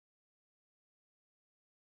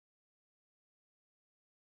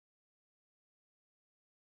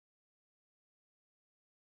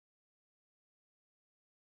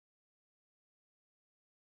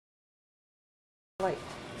Light.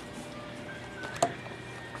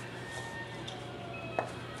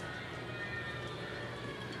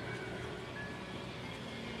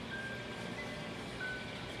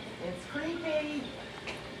 It's creepy.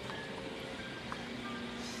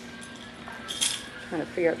 Trying to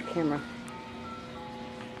figure out the camera.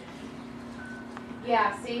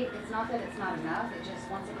 Yeah, see, it's not that it's not enough, it just,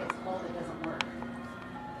 once it gets cold, it doesn't work.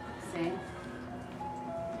 See?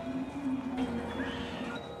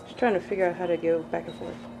 Just trying to figure out how to go back and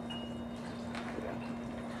forth.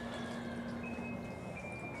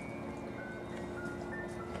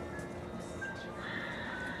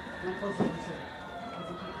 Come closer to it.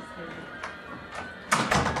 Doesn't keep it steady.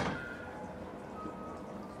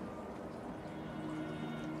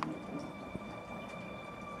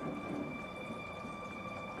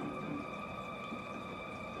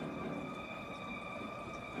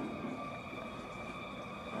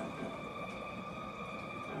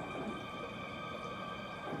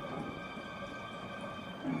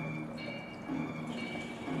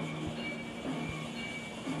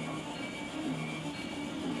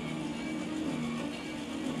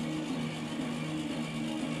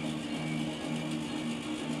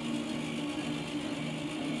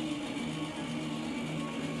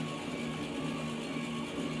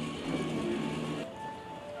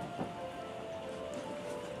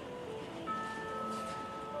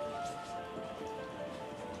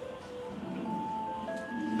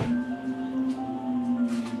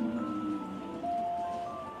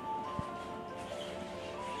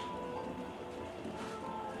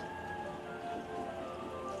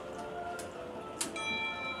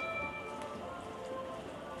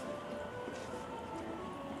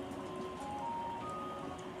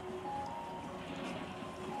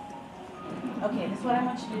 Okay, this is what I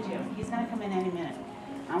want you to do. He's going to come in any minute.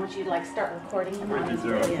 I want you to like start recording him on his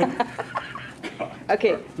video.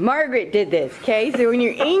 Okay, Margaret did this, okay? So when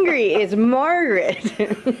you're angry, it's Margaret.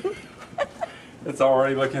 It's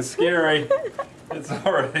already looking scary. It's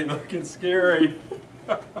already looking scary.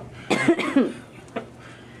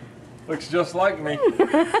 Looks just like me.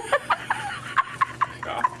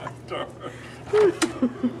 God darn it.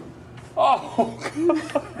 Oh!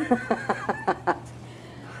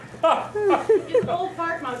 It's old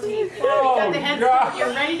fart motif. Oh, got the head God. stuck.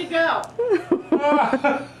 You're ready to go.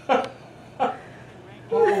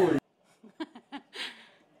 Holy.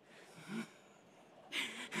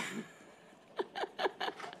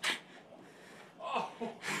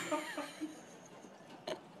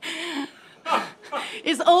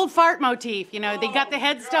 It's old fart motif. You know, they got the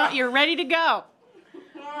head stuck. You're ready to go.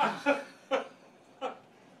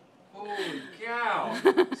 Holy cow.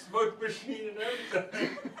 Smoke machine and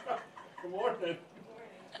everything. Good morning.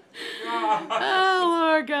 Oh,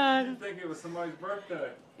 Lord God. I think it was somebody's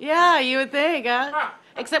birthday. Yeah, you would think, huh?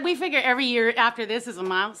 Except we figure every year after this is a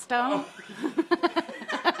milestone.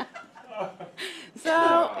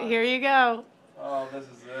 So, here you go. Oh, this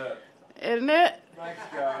is it. Isn't it? Thanks,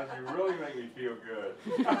 guys. You really make me feel good.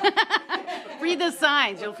 Read the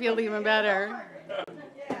signs. You'll feel even better.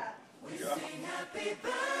 Happy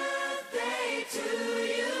birthday to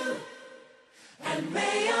you, and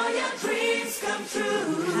may all your dreams come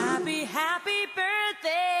true. Happy, happy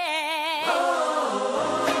birthday.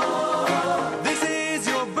 Oh, this is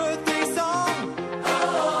your birthday song.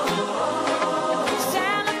 Oh,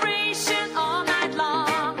 celebration all night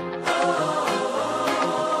long. Oh,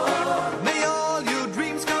 may all your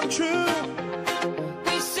dreams come true.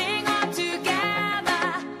 We sing all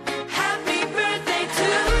together. Happy birthday to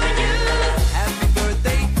you. Happy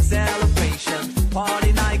birthday celebration.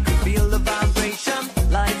 Party night, could feel the vibration.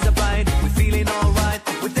 Lights are bright, we're feeling alright.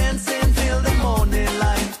 We're dancing till the morning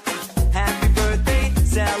light. Happy birthday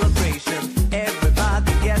celebration.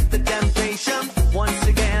 Everybody get the temptation. Once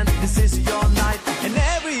again, this is your night, and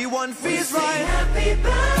everyone feels right. Happy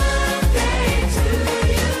birthday to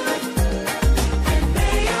you, and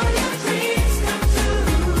may all your dreams come true.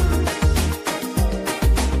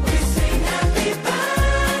 We sing happy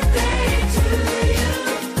birthday to you,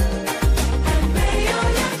 and may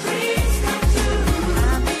all your dreams come true.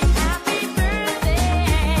 Happy, happy birthday.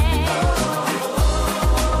 Oh,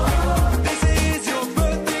 this is your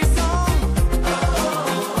birthday song. Oh,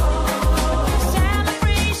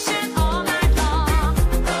 celebration all night long.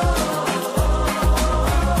 Oh,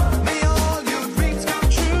 may all your dreams come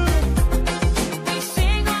true. We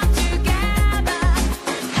sing all together.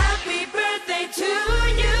 Happy birthday to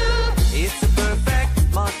you. It's a perfect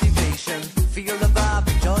motivation. Feel the vibe,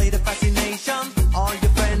 enjoy the fascination.